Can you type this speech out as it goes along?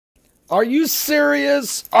Are you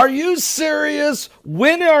serious? Are you serious?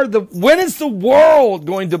 When is the world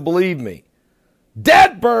going to believe me?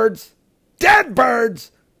 Dead birds, dead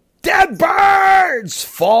birds, dead birds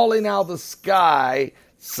falling out of the sky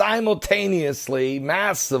simultaneously,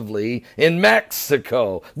 massively in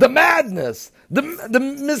Mexico. The madness, the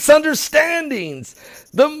misunderstandings,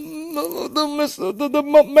 the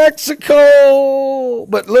Mexico.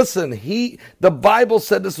 But listen, the Bible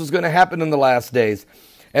said this was going to happen in the last days.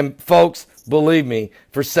 And folks, believe me,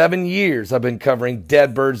 for 7 years I've been covering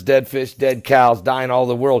dead birds, dead fish, dead cows, dying all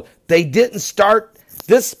over the world. They didn't start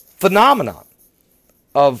this phenomenon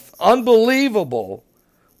of unbelievable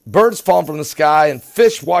birds falling from the sky and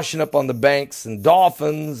fish washing up on the banks and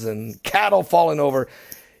dolphins and cattle falling over.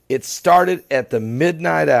 It started at the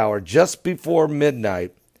midnight hour, just before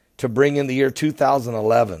midnight, to bring in the year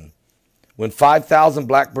 2011, when 5,000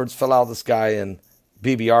 blackbirds fell out of the sky in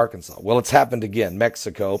BB, Arkansas. Well, it's happened again,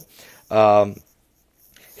 Mexico.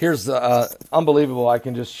 Here's unbelievable. I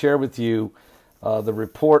can just share with you. The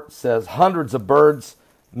report says hundreds of birds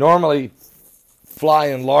normally fly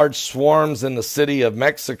in large swarms in the city of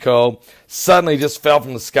Mexico suddenly just fell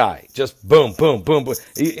from the sky. Just boom, boom, boom, boom.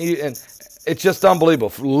 And it's just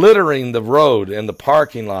unbelievable. Littering the road and the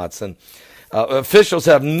parking lots. And officials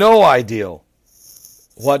have no idea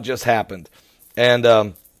what just happened.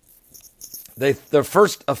 And their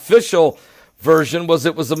first official version was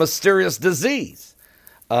it was a mysterious disease.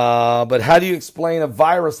 But how do you explain a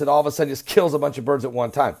virus that all of a sudden just kills a bunch of birds at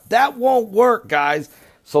one time? That won't work, guys.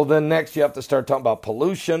 So then next you have to start talking about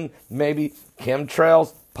pollution, maybe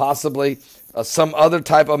chemtrails, possibly some other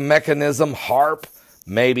type of mechanism, HARP,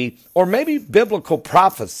 maybe, or maybe biblical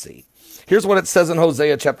prophecy. Here's what it says in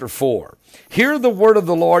Hosea chapter 4. Hear the word of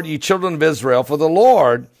the Lord, ye children of Israel, for the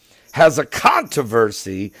Lord has a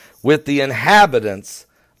controversy with the inhabitants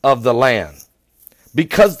of the land,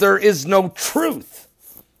 because there is no truth,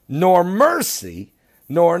 nor mercy,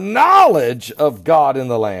 nor knowledge of God in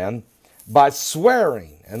the land. By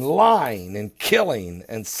swearing and lying and killing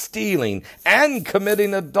and stealing and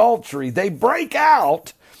committing adultery, they break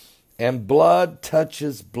out, and blood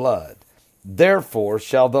touches blood. Therefore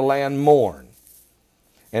shall the land mourn,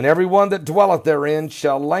 and every one that dwelleth therein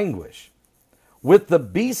shall languish. With the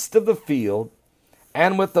beasts of the field,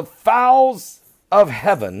 and with the fowls of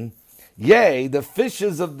heaven, yea, the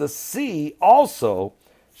fishes of the sea also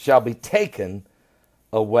shall be taken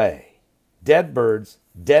away. Dead birds,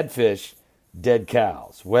 dead fish, dead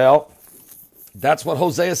cows. Well, that's what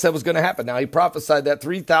Hosea said was going to happen. Now, he prophesied that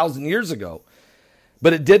 3,000 years ago,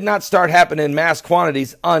 but it did not start happening in mass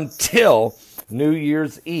quantities until New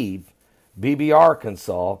Year's Eve, BB,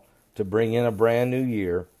 Arkansas, to bring in a brand new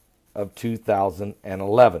year of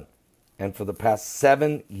 2011. And for the past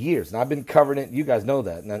 7 years, and I've been covering it, you guys know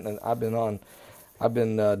that, and I've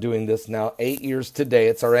been doing this now 8 years today.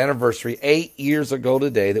 It's our anniversary, 8 years ago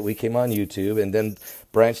today that we came on YouTube and then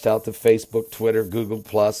branched out to Facebook, Twitter, Google+,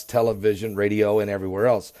 television, radio, and everywhere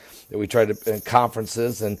else that we tried to, in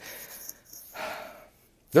conferences. And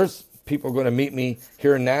there's people going to meet me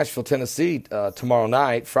here in Nashville, Tennessee tomorrow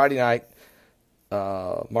night, Friday night,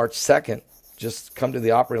 March 2nd. Just come to the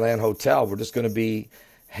Opryland Hotel. We're just going to be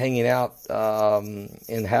hanging out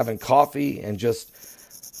and having coffee and just,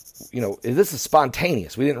 this is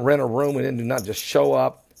spontaneous. We didn't rent a room. We didn't do nothing. Just show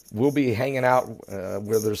up. We'll be hanging out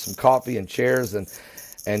where there's some coffee and chairs and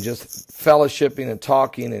just fellowshipping and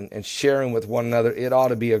talking and sharing with one another. It ought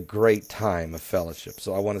to be a great time of fellowship.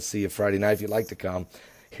 So I want to see you Friday night if you'd like to come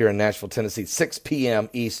here in Nashville, Tennessee, 6 p.m.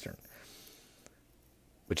 Eastern.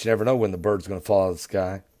 But you never know when the bird's going to fall out of the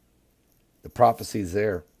sky. The prophecy's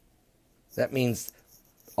there. That means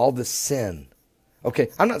all this sin. Okay,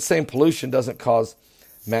 I'm not saying pollution doesn't cause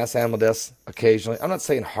mass animal deaths occasionally. I'm not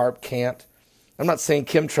saying HARP can't. I'm not saying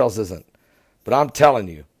chemtrails isn't. But I'm telling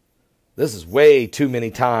you, this is way too many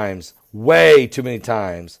times. Way too many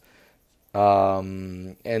times.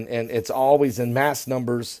 And it's always in mass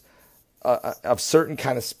numbers of certain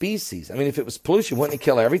kind of species. I mean, if it was pollution, wouldn't it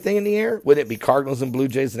kill everything in the air? Wouldn't it be cardinals and blue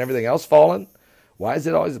jays and everything else falling? Why is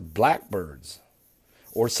it always blackbirds?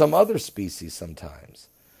 Or some other species sometimes?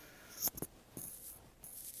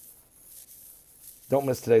 Don't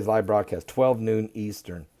miss today's live broadcast, 12 noon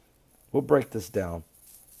Eastern. We'll break this down.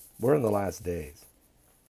 We're in the last days.